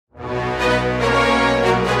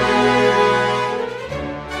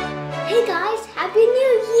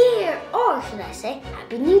say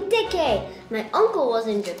Happy New Decade. My uncle was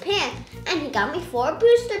in Japan and he got me 4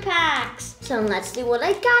 booster packs. So let's see what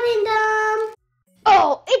I got in them.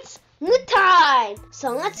 Oh, it's new time! So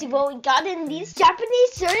let's see what we got in these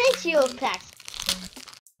Japanese Sword and Shield packs.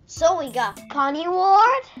 So we got Connie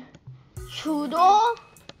Ward, Chudo,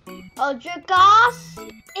 Ultragas,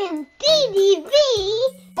 and DDV.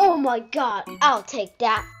 Oh my god, I'll take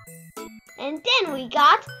that. And then we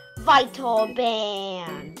got Vital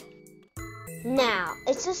Band. Now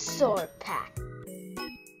it's a sword pack.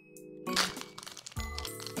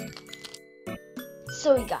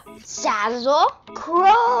 So we got Sazzle,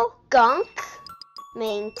 Crow, Gunk,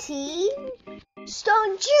 Main Team,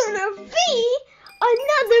 Stone Junior V,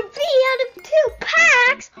 another V out of 2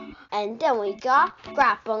 packs, and then we got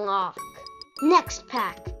Grappalock. Next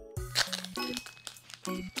pack.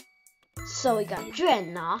 So we got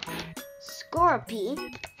Dreadnought,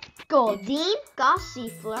 Scorpion, Goldeen,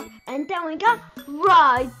 Gossifleur, and then we got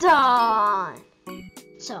Rhydon.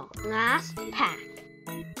 So last pack.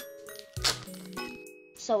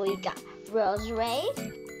 So we got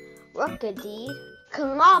Roserade, Rookadee,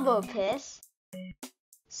 Clobopus,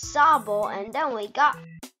 Sobble, and then we got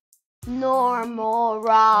Normal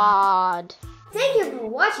Rod. Thank you for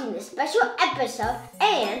watching this special episode,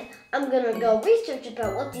 and I'm gonna go research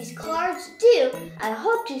about what these cards do. I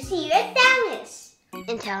hope to see you at Dallas.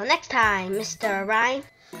 Until next time, Mr. Rhyme.